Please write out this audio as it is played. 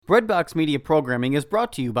Breadbox Media Programming is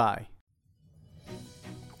brought to you by...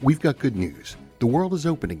 We've got good news. The world is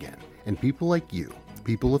open again, and people like you,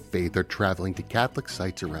 people of faith, are traveling to Catholic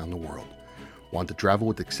sites around the world. Want to travel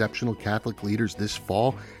with exceptional Catholic leaders this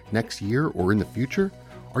fall, next year, or in the future?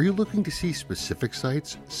 Are you looking to see specific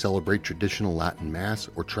sites, celebrate traditional Latin Mass,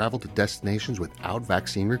 or travel to destinations without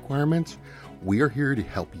vaccine requirements? We are here to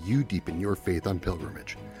help you deepen your faith on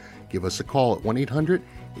pilgrimage. Give us a call at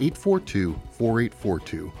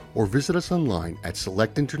 1-800-842-4842 or visit us online at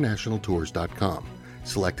selectinternationaltours.com.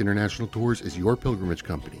 Select International Tours is your pilgrimage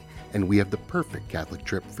company, and we have the perfect Catholic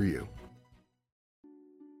trip for you.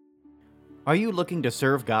 Are you looking to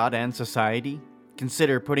serve God and society?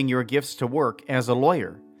 Consider putting your gifts to work as a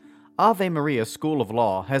lawyer. Ave Maria School of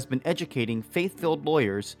Law has been educating faith-filled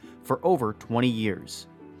lawyers for over 20 years.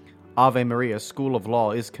 Ave Maria School of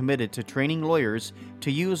Law is committed to training lawyers to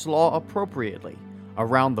use law appropriately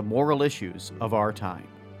around the moral issues of our time.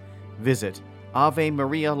 Visit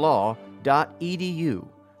avemarialaw.edu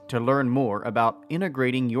to learn more about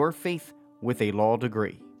integrating your faith with a law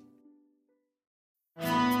degree.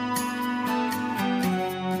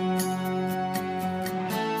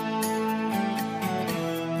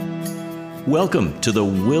 Welcome to the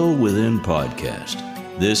Will Within podcast.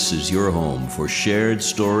 This is your home for shared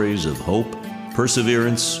stories of hope,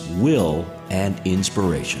 perseverance, will, and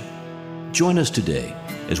inspiration. Join us today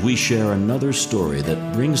as we share another story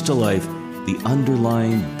that brings to life the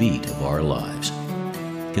underlying beat of our lives.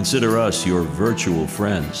 Consider us your virtual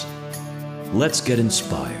friends. Let's get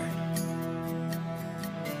inspired.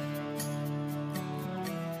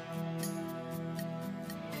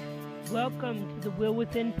 Welcome to the Will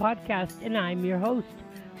Within podcast, and I'm your host,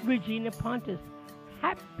 Regina Pontus.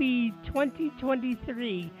 Happy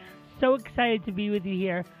 2023. So excited to be with you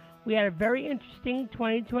here. We had a very interesting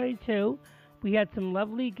 2022. We had some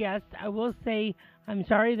lovely guests. I will say I'm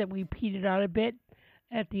sorry that we petered out a bit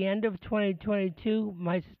at the end of 2022.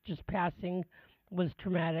 My sister's passing was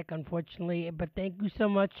traumatic, unfortunately. But thank you so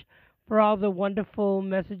much for all the wonderful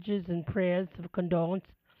messages and prayers of condolence.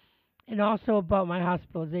 And also about my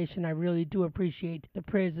hospitalization. I really do appreciate the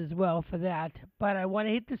prayers as well for that. But I want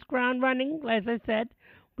to hit this ground running. As I said,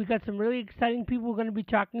 we got some really exciting people we're going to be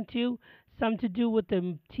talking to. Some to do with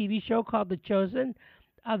the TV show called The Chosen.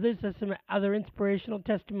 Others are some other inspirational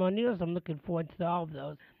testimonials. I'm looking forward to all of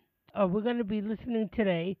those. We're going to be listening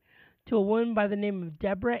today to a woman by the name of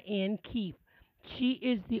Deborah Ann Keefe. She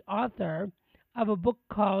is the author of a book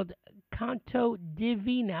called Canto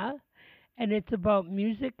Divina, and it's about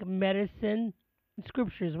music, medicine, and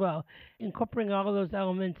scripture as well, incorporating all of those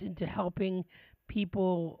elements into helping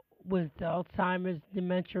people with Alzheimer's,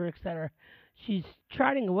 dementia, etc. She's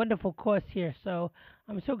charting a wonderful course here, so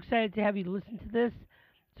I'm so excited to have you listen to this.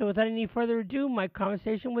 So without any further ado, my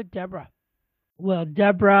conversation with Deborah. Well,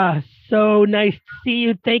 Deborah, so nice to see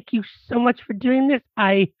you. Thank you so much for doing this.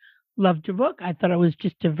 I loved your book. I thought it was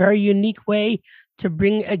just a very unique way to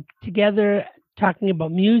bring together talking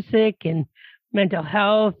about music and mental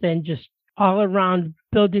health and just all around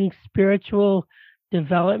building spiritual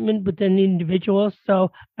development within the individual. So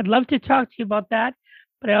I'd love to talk to you about that.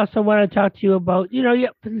 But I also want to talk to you about,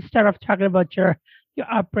 start off talking about your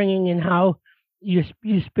upbringing and how you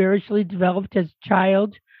spiritually developed as a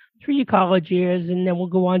child through your college years. And then we'll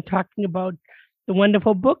go on talking about the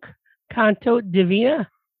wonderful book, Canto Divina.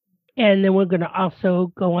 And then we're going to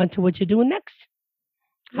also go on to what you're doing next.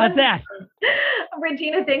 How's that?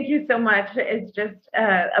 Regina, thank you so much. It's just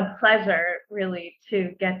a pleasure, really,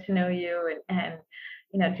 to get to know you and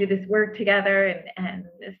do this work together and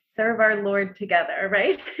serve our Lord together,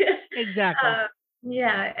 right? Exactly.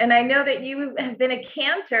 Yeah, and I know that you have been a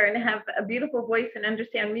cantor and have a beautiful voice and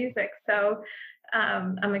understand music, so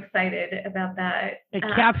I'm excited about that. It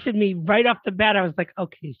captured me right off the bat. I was like,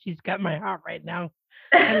 okay, she's got my heart right now.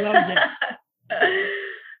 I loved it.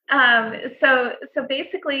 So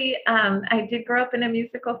basically, I did grow up in a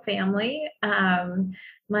musical family.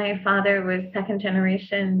 My father was second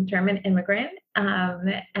generation German immigrant,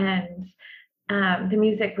 and the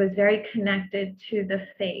music was very connected to the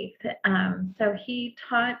faith. So he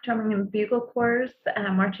taught drumming and bugle corps,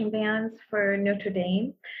 marching bands for Notre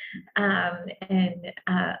Dame on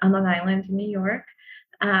Long Island in New York.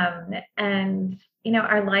 And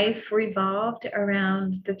our life revolved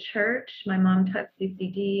around the church. My mom taught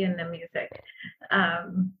CCD and the music.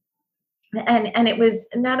 And it was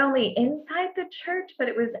not only inside the church, but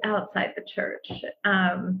it was outside the church.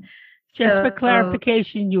 Just for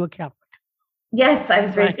clarification, you were Catholic. Yes, I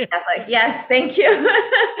was raised Catholic. Yes, thank you.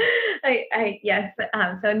 Yes.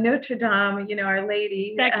 So Notre Dame, Our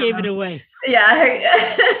Lady. That gave it away.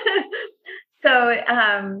 Yeah. So,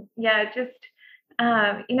 just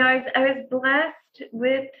I was blessed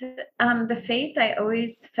with the faith. I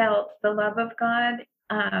always felt the love of God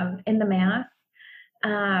in the Mass.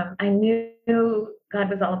 I knew God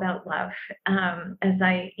was all about love. As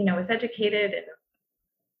I, was educated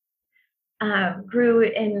and grew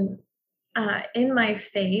in my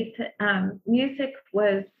faith, music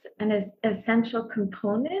was an essential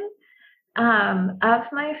component of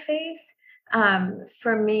my faith.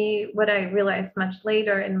 For me, what I realized much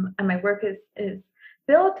later in my work is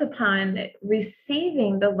built upon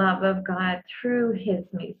receiving the love of God through his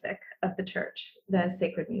music of the church, the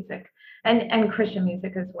sacred music, and Christian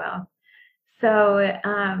music as well. So,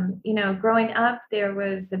 growing up, there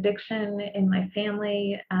was addiction in my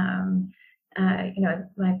family.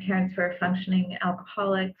 My parents were functioning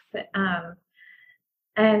alcoholics.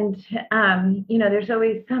 There's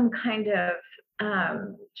always some kind of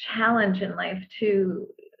challenge in life to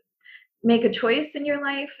make a choice in your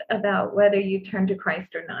life about whether you turn to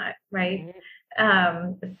Christ or not, right?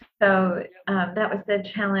 That was the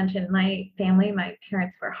challenge in my family. My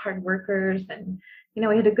parents were hard workers, and we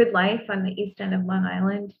had a good life on the east end of Long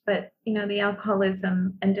Island, but the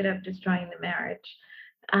alcoholism ended up destroying the marriage.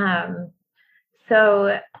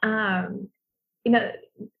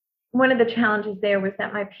 One of the challenges there was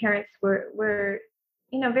that my parents were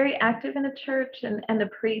very active in the church, and the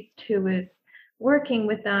priest who was working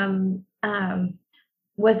with them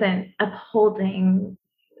wasn't upholding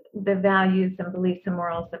the values and beliefs and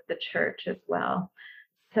morals of the church as well.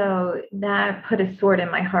 So that put a sword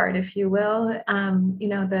in my heart, if you will.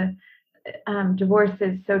 The divorce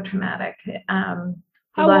is so traumatic. How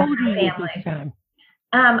old were you at this time?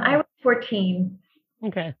 I was 14.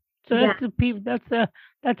 Okay. So that's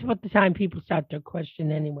that's about the time people start to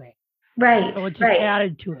question anyway. Right. So it just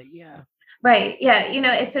added to it, yeah. Right. Yeah.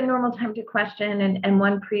 It's a normal time to question, and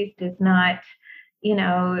one priest is not,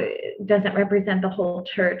 doesn't represent the whole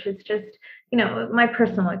church. It's just, my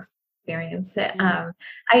personal experience.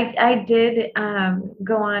 I did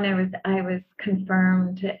go on. I was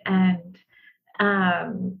confirmed and,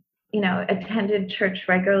 attended church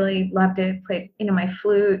regularly, loved it, played, my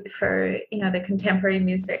flute for, the contemporary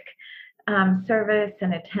music service,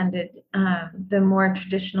 and attended the more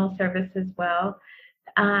traditional service as well.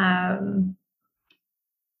 And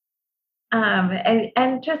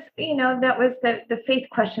just, that was the faith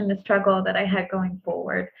question, the struggle that I had going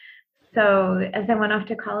forward. So as I went off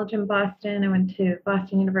to college in Boston, I went to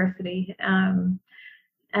Boston University,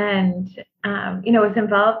 was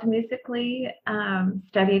involved musically,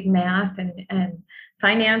 studied math and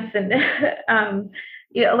finance, and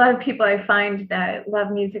a lot of people I find that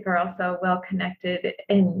love music are also well connected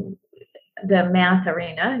in the math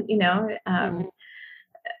arena,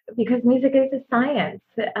 because music is a science.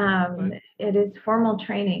 It is formal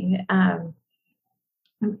training. I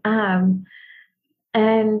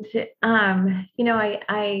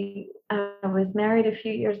was married a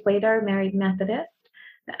few years later, married Methodist.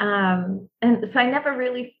 And so I never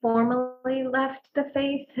really formally left the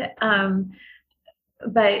faith.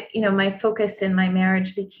 But, my focus in my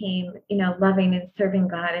marriage became, loving and serving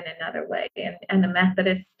God in another way. And the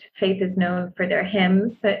Methodist faith is known for their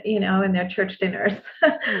hymns, and their church dinners,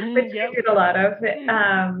 which we did a lot of.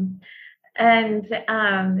 As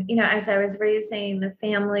I was raising the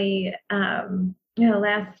family,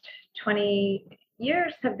 last 20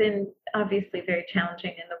 years have been obviously very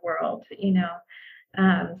challenging in the world,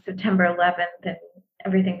 September 11th and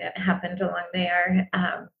everything that happened along there.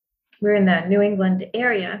 We're in the New England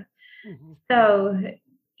area, so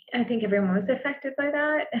I think everyone was affected by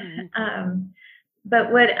that.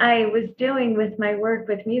 But what I was doing with my work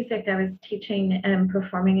with music, I was teaching and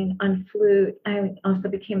performing on flute. I also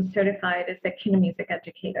became certified as a kindermusic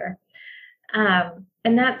educator.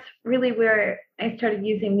 And that's really where I started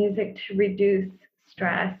using music to reduce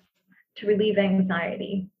stress, to relieve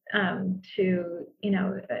anxiety, to,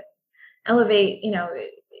 elevate,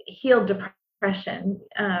 heal depression,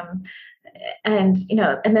 and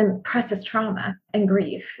then process trauma and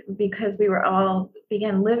grief, because we were all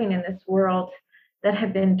began living in this world that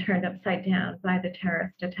had been turned upside down by the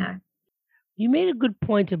terrorist attack. You made a good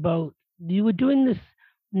point about you were doing this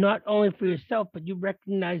not only for yourself, but you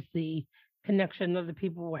recognized the connection other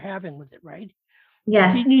people were having with it, right?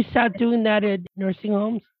 Yes. Didn't you start doing that at nursing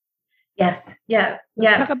homes? Yes. Yeah.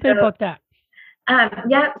 Talk a bit about that.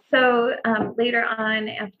 So later on,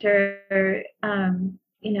 after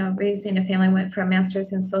raising a family, went for a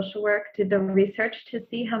master's in social work, did the research to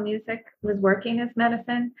see how music was working as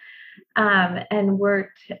medicine, and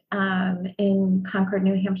worked in Concord,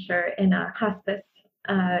 New Hampshire, in a hospice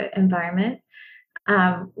environment,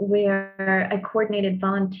 where I coordinated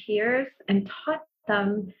volunteers and taught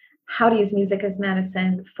them how to use music as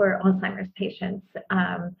medicine for Alzheimer's patients,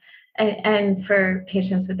 and for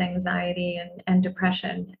patients with anxiety and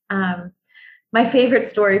depression. My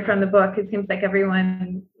favorite story from the book, it seems like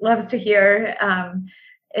everyone loves to hear,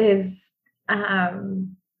 is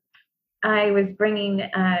I was bringing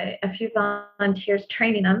a few volunteers,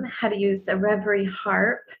 training them how to use a reverie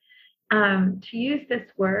harp to use this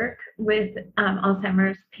work with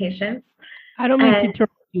Alzheimer's patients. I don't mean to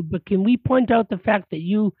interrupt you, but can we point out the fact that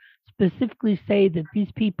you specifically say that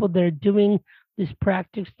these people that are doing this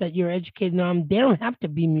practice that you're educating on, they don't have to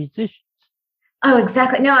be musicians? Oh,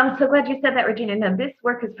 exactly. No, I'm so glad you said that, Regina. No, this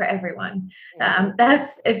work is for everyone.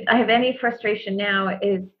 That's, if I have any frustration now,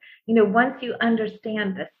 is, once you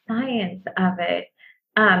understand the science of it,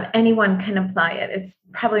 anyone can apply it. It's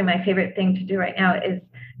probably my favorite thing to do right now, is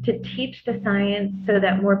to teach the science so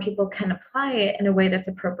that more people can apply it in a way that's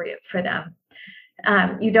appropriate for them.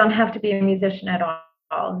 You don't have to be a musician at all.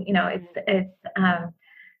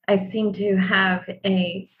 I seem to have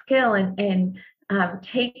a skill in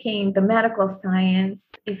taking the medical science,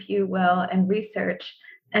 if you will, and research,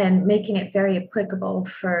 and making it very applicable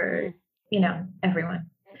for, everyone.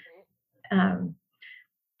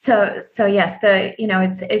 So yes,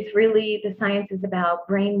 it's really, the science is about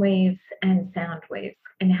brain waves and sound waves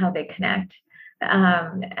and how they connect.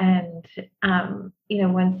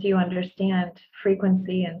 Once you understand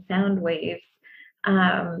frequency and sound waves,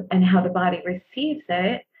 and how the body receives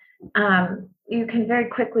it, you can very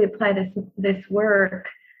quickly apply this work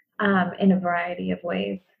in a variety of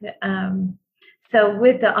ways. So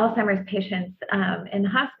with the Alzheimer's patients in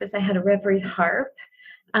hospice, I had a reverie harp,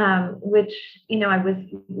 which,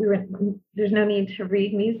 there's no need to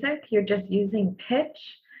read music. You're just using pitch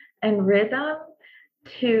and rhythm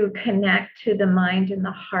to connect to the mind and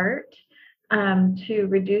the heart, to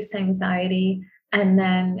reduce anxiety, and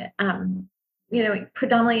then,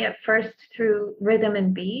 predominantly at first through rhythm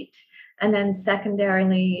and beat, and then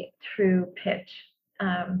secondarily through pitch.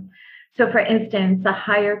 So for instance, a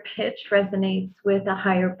higher pitch resonates with a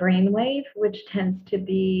higher brainwave, which tends to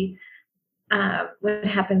be what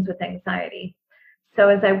happens with anxiety. So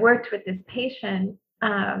as I worked with this patient,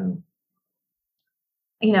 Alzheimer's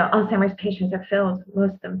patients are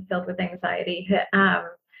most of them filled with anxiety. I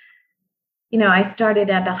started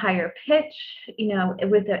at a higher pitch, in a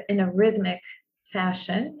rhythmic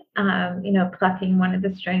fashion, plucking one of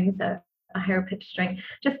the strings, a higher pitch string,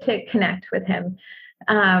 just to connect with him.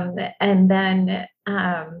 And then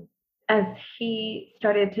as he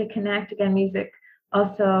started to connect, again, music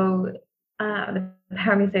also, the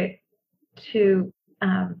power of music to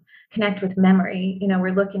connect with memory.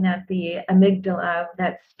 We're looking at the amygdala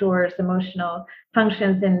that stores emotional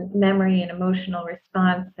functions in memory and emotional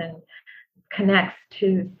response, and connects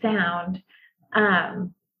to sound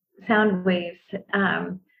waves,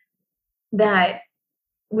 that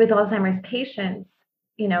with Alzheimer's patients,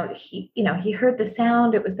 he heard the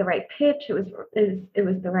sound, it was the right pitch, it was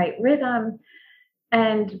the right rhythm,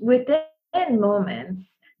 and within moments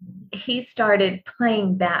he started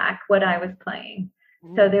playing back what I was playing.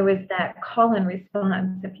 So there was that call and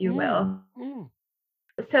response, if you will.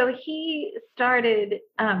 So he started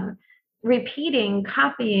repeating,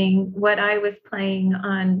 copying what I was playing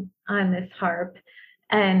on this harp.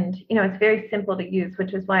 And, it's very simple to use,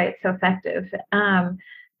 which is why it's so effective. And,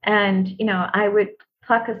 I would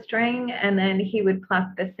pluck a string and then he would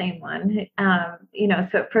pluck the same one. So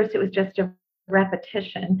at first it was just a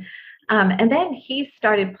repetition. And then he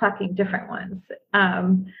started plucking different ones,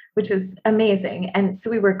 which was amazing. And so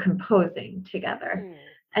we were composing together.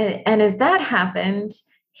 And as that happened,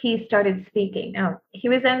 he started speaking. Now, he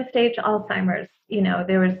was end-stage Alzheimer's.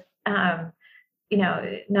 There was,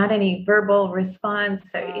 not any verbal response.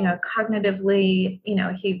 So, cognitively,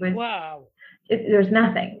 he was, wow. There's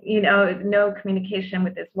nothing, no communication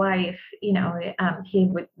with his wife. He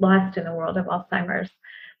was lost in the world of Alzheimer's.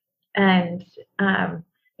 And,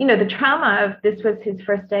 the trauma of this was his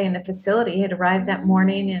first day in the facility. He had arrived that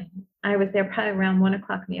morning, and I was there probably around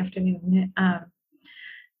 1:00 in the afternoon.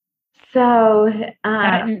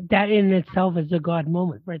 That in itself is a God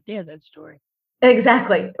moment right there, that story.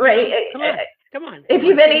 Exactly. Right. Come on. If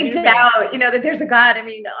you've any doubt, that there's a God,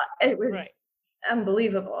 it was right.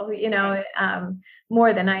 Unbelievable,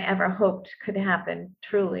 more than I ever hoped could happen,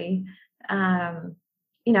 truly.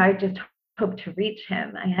 I just hoped to reach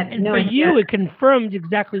him. I had and no for idea. you, it confirmed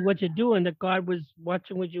exactly what you're doing, that God was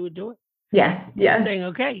watching what you were doing. Yes. Saying,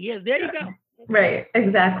 okay, yeah, there you go. Right,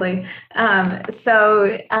 exactly. There's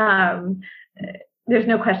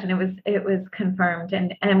no question, it was confirmed,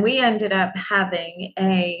 and we ended up having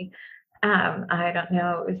a I don't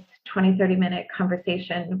know, it was 20, 30-minute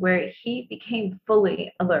conversation where he became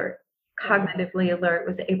fully alert, cognitively alert,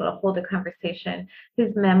 was able to hold a conversation.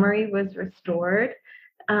 His memory was restored.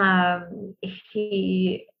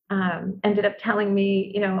 He ended up telling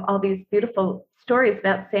me, all these beautiful stories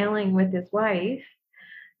about sailing with his wife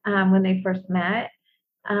when they first met.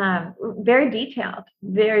 Very detailed,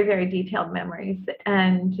 very, very detailed memories.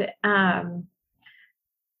 And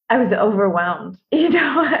I was overwhelmed.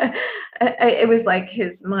 It was like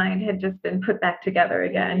his mind had just been put back together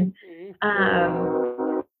again.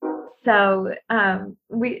 So I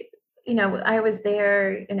was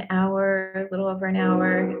there an hour, a little over an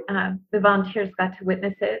hour. The volunteers got to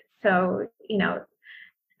witness it. So,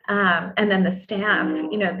 and then the staff,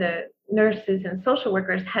 the nurses and social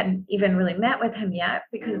workers hadn't even really met with him yet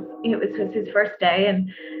because it was his first day.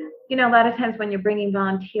 And, a lot of times when you're bringing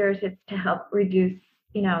volunteers, it's to help reduce,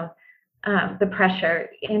 the pressure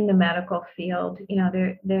in the medical field.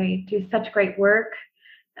 They do such great work.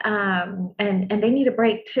 And they need a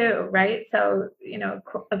break too, right? So,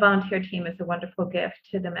 a volunteer team is a wonderful gift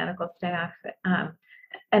to the medical staff.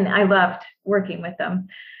 And I loved working with them.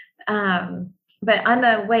 But on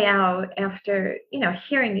the way out, after,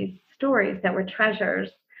 hearing these stories that were treasures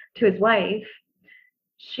to his wife,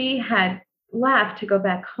 she had left to go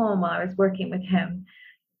back home while I was working with him.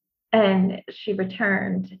 And she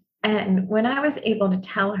returned. And when I was able to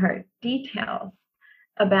tell her details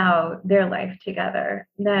about their life together,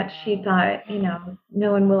 that she thought,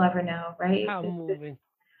 no one will ever know, right? How moving.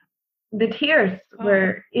 The tears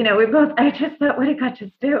were, we both, I just thought, what did God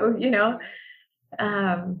just do,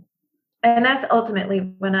 and that's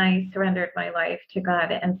ultimately when I surrendered my life to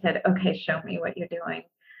God and said, okay, show me what you're doing.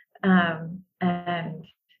 And,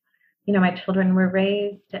 my children were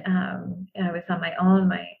raised. I was on my own.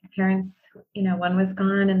 My parents, one was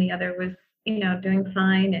gone and the other was, doing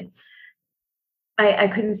fine. And I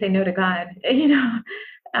couldn't say no to God,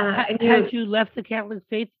 Had you left the Catholic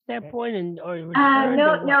faith at that point, or returned?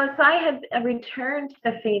 No. So I had returned to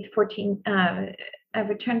the faith 14. I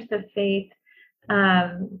returned to the faith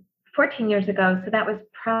 14 years ago. So that was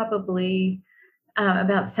probably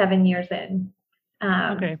about 7 years in.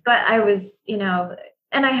 Okay. But I was,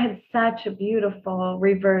 and I had such a beautiful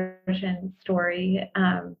reversion story.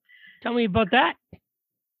 Tell me about that.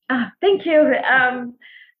 Thank you.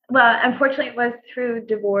 Well, unfortunately, it was through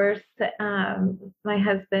divorce. My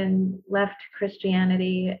husband left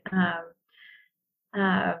Christianity, and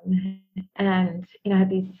I had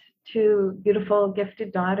these two beautiful,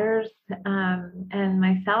 gifted daughters, and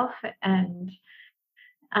myself. And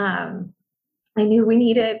I knew we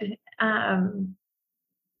needed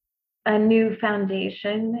a new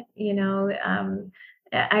foundation.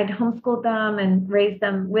 I'd homeschooled them and raised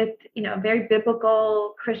them with, a very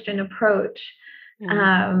biblical Christian approach.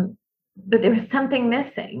 But there was something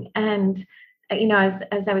missing. And,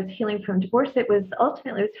 as I was healing from divorce, it was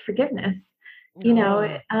forgiveness.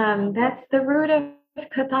 That's the root of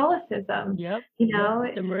Catholicism. Yep.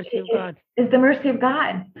 The mercy of God. Is the mercy of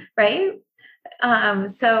God, right?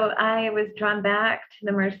 So I was drawn back to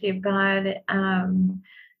the mercy of God.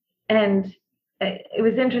 And it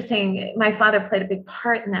was interesting. My father played a big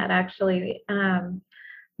part in that, actually.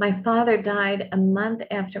 My father died a month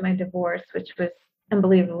after my divorce, which was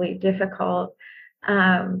unbelievably difficult.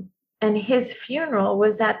 And his funeral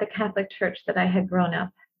was at the Catholic church that I had grown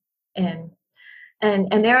up in.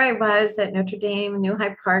 And there I was at Notre Dame, New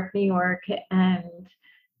Hyde Park, New York, and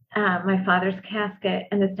my father's casket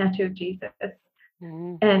and the statue of Jesus.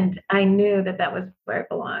 And I knew that was where I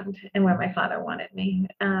belonged and where my father wanted me.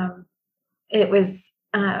 It was,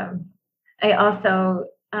 I also,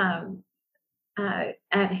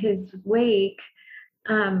 at his wake,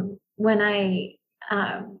 when I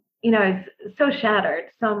was so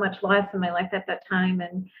shattered, so much loss in my life at that time.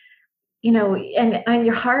 And, and on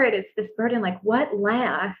your heart, it's this burden, like, what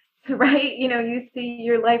lasts, right? You see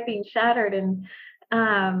your life being shattered. And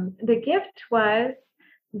the gift was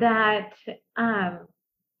that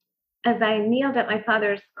as I kneeled at my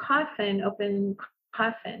father's open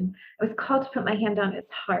coffin, I was called to put my hand on his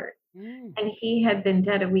heart. And he had been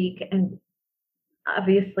dead a week, and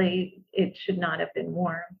obviously it should not have been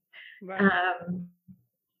warm. Right.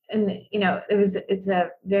 And it's a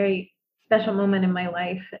very special moment in my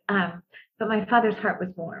life. But my father's heart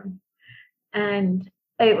was warm, and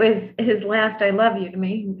it was his last "I love you" to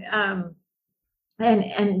me,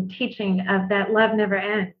 and teaching of that love never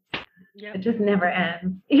ends. Yep. It just never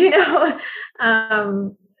ends,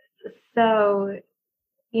 So,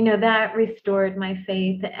 that restored my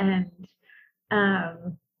faith. And, I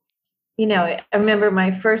remember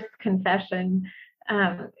my first confession,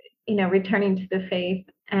 returning to the faith.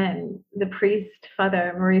 And the priest,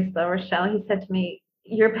 Father Maurice La Rochelle, he said to me,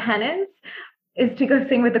 your penance is to go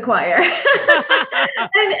sing with the choir.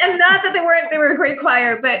 and not that they were a great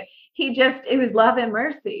choir, but it was love and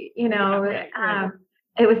mercy, Right.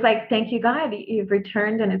 It was like, thank you, God, you've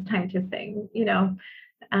returned and it's time to sing,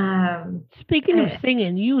 Speaking of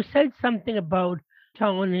singing, you said something about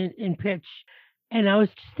tone and pitch, and I was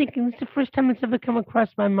just thinking this is the first time it's ever come across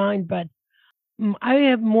my mind, but I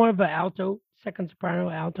have more of an alto, second soprano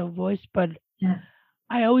alto voice, but yeah,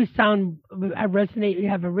 I always I resonate, you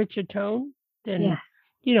have a richer tone than,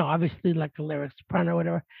 obviously like a lyric soprano or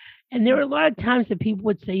whatever. And there were a lot of times that people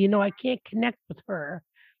would say, I can't connect with her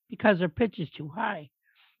because her pitch is too high.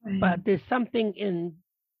 right. But there's something in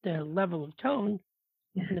the level of tone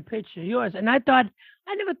Yeah. and the pitch of yours. And I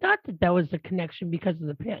never thought that was the connection because of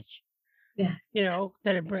the pitch. Yeah.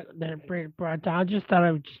 That it brought down. I just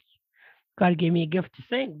thought God gave me a gift to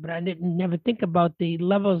sing, but I didn't never think about the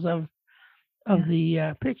levels of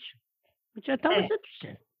the pitch, which I thought was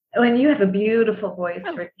interesting. When you have a beautiful voice,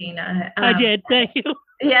 Regina. I did. Thank you.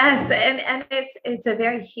 Yes, and it's a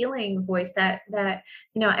very healing voice that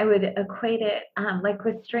I would equate it like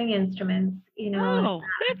with string instruments. Oh,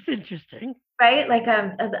 that's interesting. Right? Like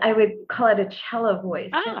I would call it a cello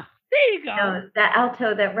voice. Ah, there you go. That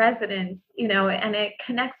alto, that resonance, and it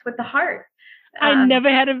connects with the heart. I never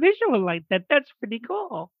had a visual like that. That's pretty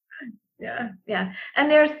cool. Yeah.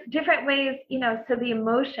 And there's different ways, so the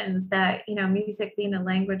emotions that, music being a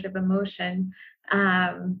language of emotion,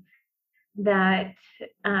 that,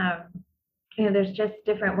 there's just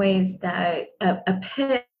different ways that a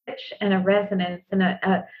pitch and a resonance and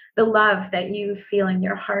the love that you feel in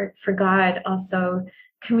your heart for God also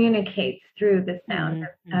communicates through the sound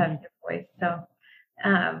of your voice. So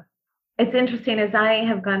it's interesting, as I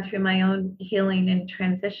have gone through my own healing and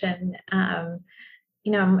transition,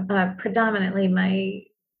 predominantly my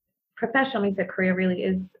professional music career really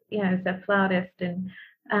is, as a flautist. And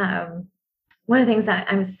one of the things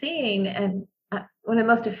I'm seeing, and one of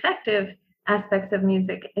the most effective aspects of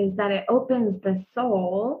music, is that it opens the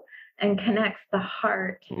soul and connects the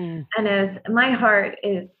heart. And as my heart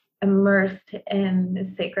is immersed in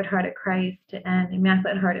the Sacred Heart of Christ and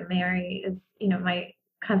Immaculate Heart of Mary, is my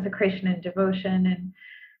consecration and devotion,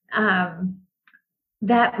 and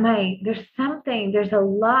there's a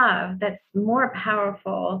love that's more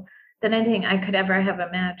powerful than anything I could ever have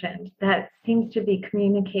imagined, that seems to be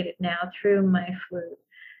communicated now through my flute,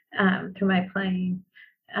 through my playing.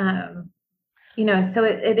 So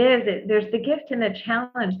there's the gift and the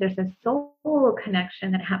challenge. There's a soul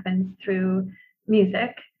connection that happens through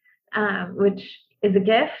music, which is a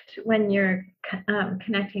gift when you're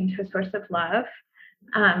connecting to a source of love,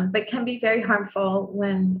 but can be very harmful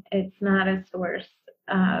when it's not a source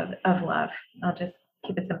of love. I'll just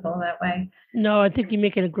keep it simple that way. No, I think you're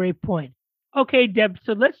making a great point. Okay, Deb,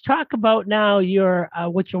 so let's talk about now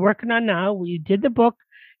what you're working on now. You did the book.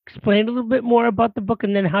 Explain a little bit more about the book,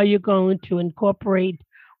 and then how you're going to incorporate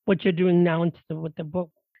what you're doing now with the book.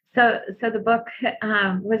 So the book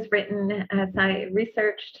was written as I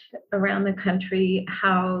researched around the country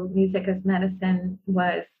how music as medicine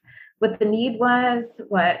was, what the need was,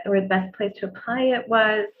 or the best place to apply it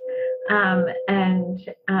was, and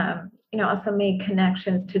also made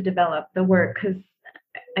connections to develop the work, because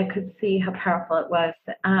I could see how powerful it was.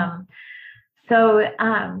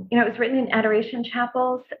 It was written in adoration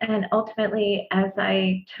chapels, and ultimately, as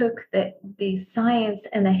I took the science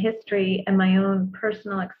and the history and my own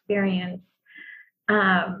personal experience,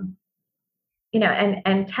 and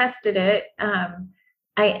tested it,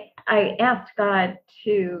 I asked God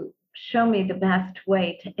to show me the best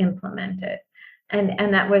way to implement it,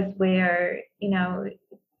 and that was where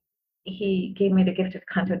He gave me the gift of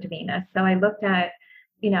Canto Divina. So I looked at,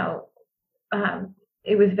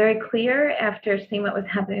 it was very clear after seeing what was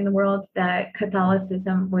happening in the world that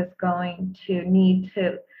Catholicism was going to need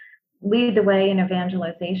to lead the way in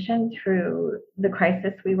evangelization through the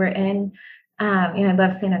crisis we were in. I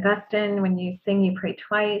love St. Augustine, when you sing, you pray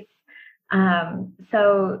twice.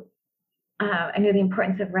 So I knew the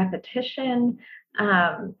importance of repetition,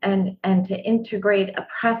 and to integrate a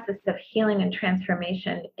process of healing and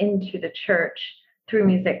transformation into the church through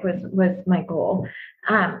music was my goal.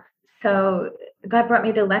 So God brought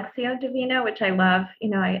me to Lectio Divina, which I love.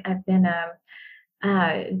 I've been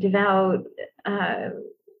a devout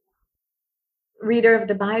reader of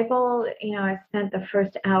the Bible. I spent the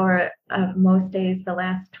first hour of most days, the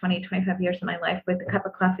last 20, 25 years of my life, with a cup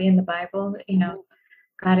of coffee and the Bible.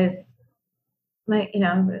 God is my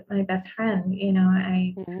best friend.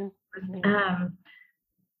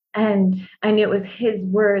 And I knew it was His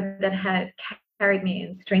word that had carried me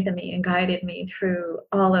and strengthened me and guided me through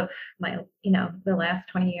all of my, the last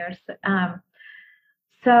 20 years.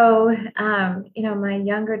 My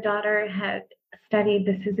younger daughter had studied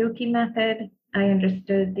the Suzuki method. I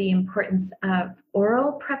understood the importance of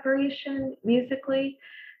oral preparation musically.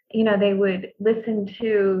 They would listen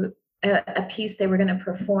to a piece they were going to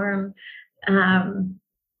perform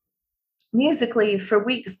musically for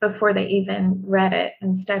weeks before they even read it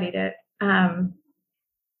and studied it.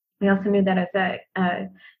 I also knew that as a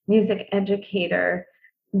music educator,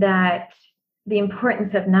 that the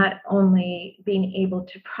importance of not only being able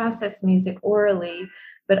to process music orally,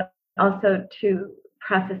 but also to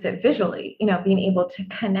process it visually, being able to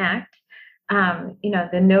connect,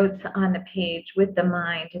 the notes on the page with the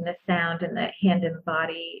mind and the sound and the hand and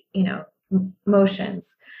body, motions.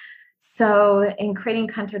 So in creating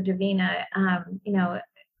Canto Divina,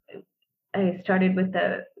 I started with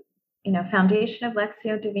the, foundation of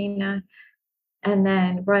Lectio Divina, and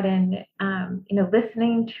then brought in,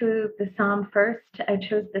 listening to the psalm first. I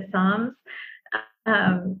chose the psalms,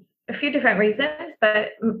 a few different reasons, but,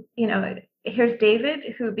 here's David,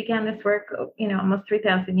 who began this work, almost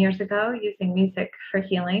 3,000 years ago, using music for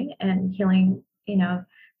healing and healing,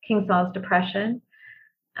 King Saul's depression.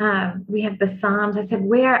 We have the Psalms. I said,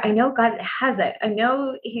 where? I know God has it. I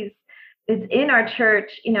know it's in our church.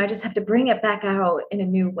 I just have to bring it back out in a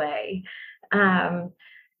new way. And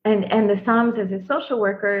the Psalms, as a social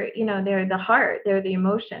worker, they're the heart, they're the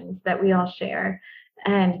emotions that we all share,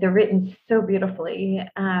 and they're written so beautifully.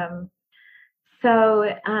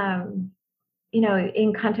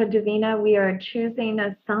 In Canto Divina, we are choosing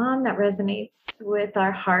a psalm that resonates with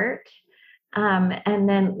our heart, and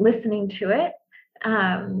then listening to it.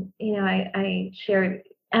 I shared,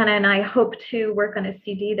 Anna and I hope to work on a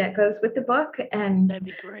CD that goes with the book. And that'd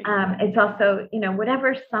be great. It's also,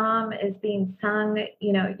 whatever psalm is being sung,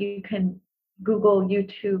 you can Google,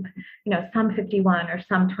 YouTube, Psalm 51 or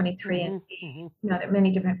Psalm 23, and there are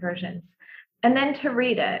many different versions. And then to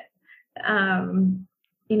read it,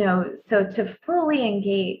 so to fully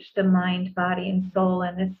engage the mind, body, and soul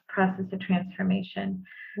in this process of transformation.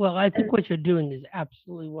 Well, I think what you're doing is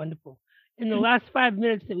absolutely wonderful. In the last 5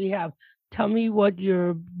 minutes that we have, tell me what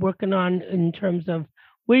you're working on in terms of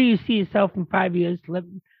where you see yourself in 5 years. Let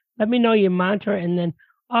me know your mantra, and then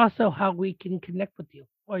also how we can connect with you,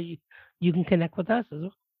 or you can connect with us as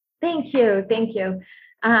well. Thank you.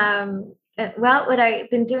 Well, what I've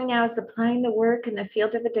been doing now is applying the work in the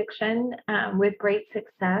field of addiction with great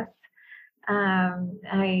success.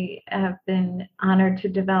 I have been honored to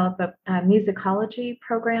develop a musicology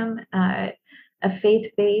program, a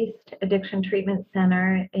faith-based addiction treatment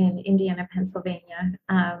center in Indiana, Pennsylvania.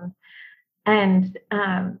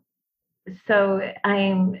 So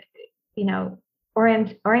I'm,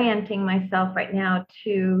 orienting myself right now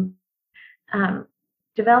to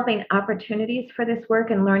developing opportunities for this work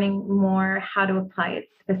and learning more how to apply it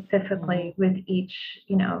specifically with each,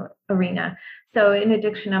 arena. So in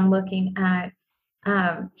addiction, I'm looking at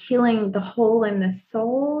healing the hole in the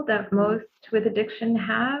soul that most with addiction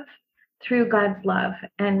have through God's love,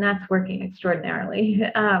 and that's working extraordinarily.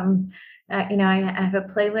 I have a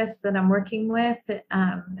playlist that I'm working with.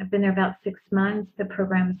 I've been there about 6 months. The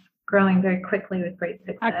program's growing very quickly with great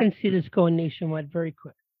success. I can see this going nationwide very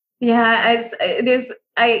quick. Yeah, it is.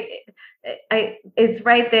 It's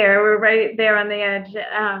right there. We're right there on the edge.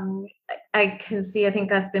 I can see. I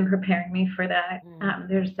think God's been preparing me for that.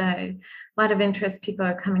 There's a lot of interest. People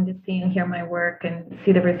are coming to see and hear my work and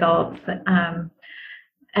see the results. I'm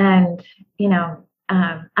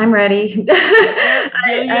ready.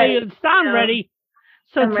 You sound ready.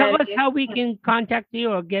 So tell us how we can contact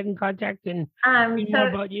you or get in contact and read more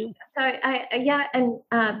about you.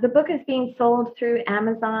 The book is being sold through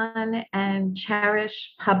Amazon and Cherish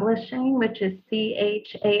Publishing, which is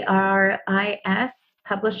CHARIS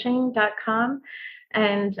publishing.com.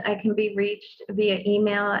 And I can be reached via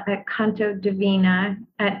email at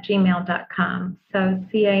cantodivina@gmail.com. So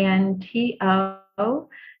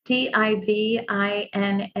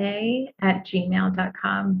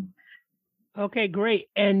CANTODIVINA@gmail.com. Okay, great.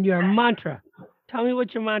 And your mantra. Tell me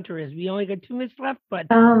what your mantra is. We only got 2 minutes left, but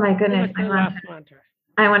oh my goodness, what's your last mantra?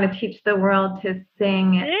 I want to teach the world to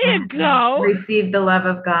sing. There you go. Receive the love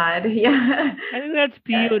of God. Yeah. I think that's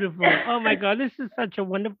beautiful. Oh my God, this is such a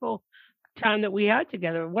wonderful time that we had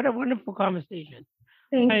together. What a wonderful conversation.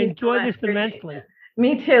 Thank you. I enjoyed this immensely.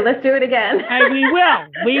 Me too. Let's do it again. We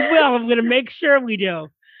will. I'm going to make sure we do.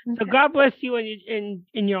 So God bless you in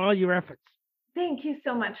all your efforts. Thank you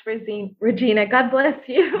so much, Regina. God bless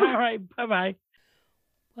you. All right. Bye-bye.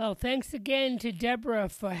 Well, thanks again to Deborah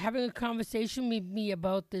for having a conversation with me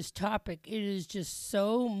about this topic. It is just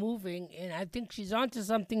so moving, and I think she's onto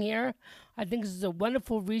something here. I think this is a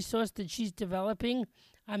wonderful resource that she's developing.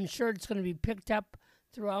 I'm sure it's going to be picked up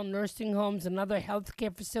throughout nursing homes and other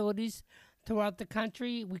healthcare facilities throughout the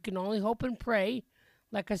country. We can only hope and pray.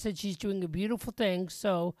 Like I said, she's doing a beautiful thing,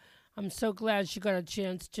 so I'm so glad she got a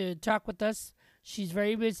chance to talk with us. She's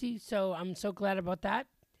very busy, so I'm so glad about that.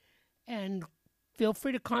 And feel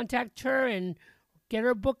free to contact her and get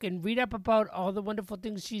her book and read up about all the wonderful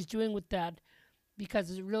things she's doing with that,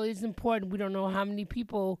 because it really is important. We don't know how many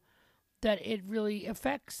people that it really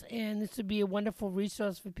affects, and this would be a wonderful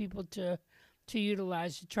resource for people to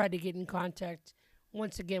utilize, to try to get in contact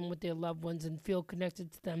once again with their loved ones and feel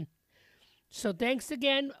connected to them. So thanks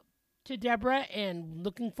again to Deborah, and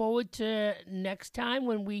looking forward to next time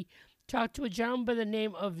when we talk to a gentleman by the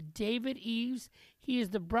name of David Eves. He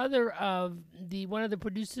is the brother of one of the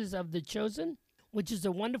producers of The Chosen, which is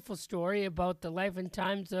a wonderful story about the life and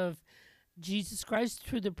times of Jesus Christ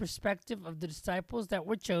through the perspective of the disciples that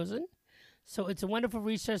were chosen. So it's a wonderful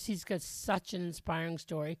resource. He's got such an inspiring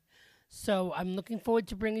story. So I'm looking forward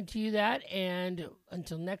to bringing to you that. And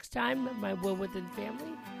until next time, my Will Within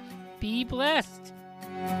family, be blessed.